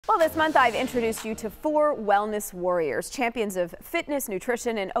Well, this month I've introduced you to 4 wellness warriors, champions of fitness,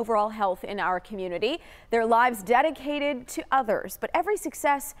 nutrition, and overall health in our community. Their lives dedicated to others, but every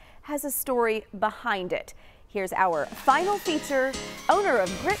success has a story behind it. Here's our final feature, owner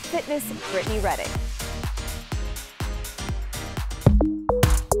of Grit Fitness, Brittany Redding.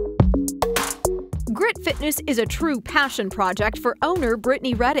 Grit Fitness is a true passion project for owner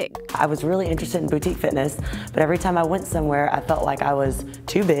Brittany Redding. I was really interested in boutique fitness, but every time I went somewhere, I felt like I was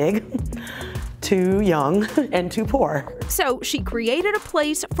too big, too young, and too poor. So she created a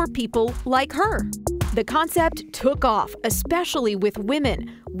place for people like her. The concept took off, especially with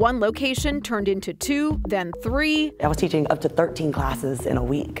women. One location turned into 2, then 3. I was teaching up to 13 classes in a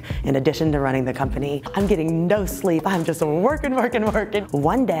week, in addition to running the company. I'm getting no sleep. I'm just working.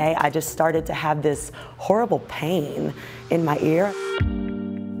 One day, I just started to have this horrible pain in my ear.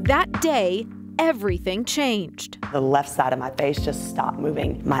 That day, everything changed. The left side of my face just stopped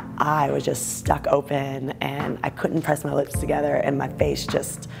moving. My eye was just stuck open, and I couldn't press my lips together, and my face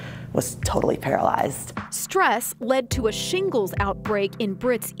just was totally paralyzed. Stress led to a shingles outbreak in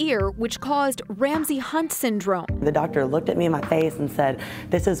Britt's ear, which caused Ramsay-Hunt syndrome. The doctor looked at me in my face and said,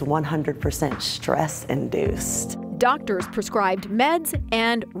 "This is 100% stress-induced." Doctors prescribed meds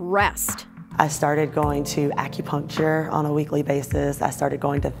and rest. I started going to acupuncture on a weekly basis. I started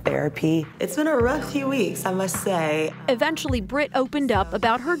going to therapy. It's been a rough few weeks, I must say. Eventually, Britt opened up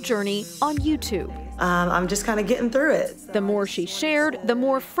about her journey on YouTube. I'm just kind of getting through it. The more she shared, the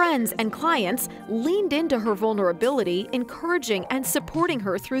more friends and clients leaned into her vulnerability, encouraging and supporting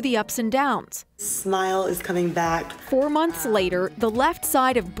her through the ups and downs. Smile is coming back. 4 months later, the left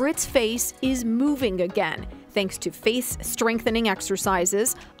side of Britt's face is moving again, thanks to face strengthening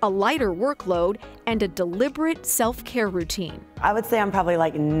exercises, a lighter workload, and a deliberate self-care routine. I would say I'm probably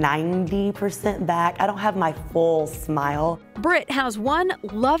like 90% back. I don't have my full smile. Britt has one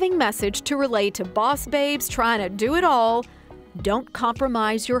loving message to relay to boss babes trying to do it all: don't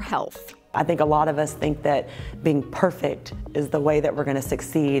compromise your health. I think a lot of us think that being perfect is the way that we're going to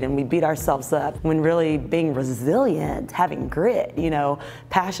succeed, and we beat ourselves up, when really being resilient, having grit,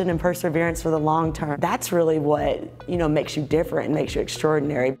 passion and perseverance for the long term, that's really what, makes you different and makes you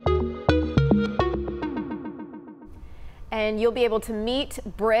extraordinary. And you'll be able to meet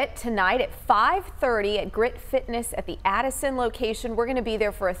Britt tonight at 5:30 at Grit Fitness at the Addison location. We're going to be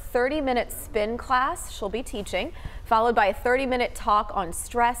there for a 30-minute spin class she'll be teaching, followed by a 30-minute talk on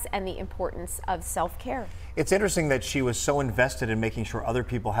stress and the importance of self-care. It's interesting that she was so invested in making sure other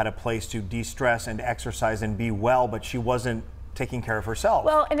people had a place to de-stress and exercise and be well, but she wasn't taking care of herself.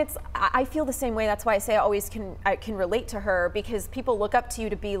 Well, and I feel the same way. That's why I say I can relate to her, because people look up to you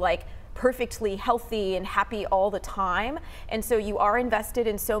to be like perfectly healthy and happy all the time, and so you are invested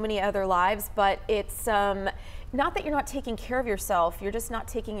in so many other lives, but it's not that you're not taking care of yourself, you're just not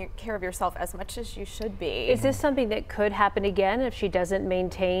taking care of yourself as much as you should be. Is this something that could happen again if she doesn't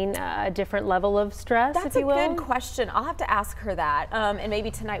maintain a different level of stress, That's if you will? a good question. I'll have to ask her that, and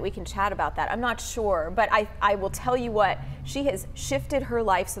maybe tonight we can chat about that. I'm not sure, but I will tell you what, she has shifted her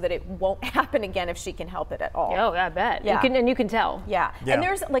life so that it won't happen again if she can help it at all. Oh, I bet. Yeah. You can tell. Yeah. And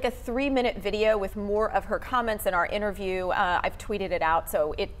there's like a 3-minute video with more of her comments in our interview. I've tweeted it out,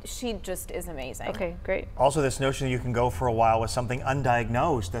 so she just is amazing. Okay, great. Also, this notion that you can go for a while with something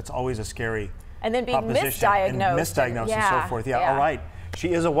undiagnosed, that's always a scary and then being proposition. misdiagnosed. And so forth. Yeah, all right.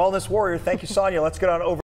 She is a wellness warrior. Thank you, Sonia. Let's get on over.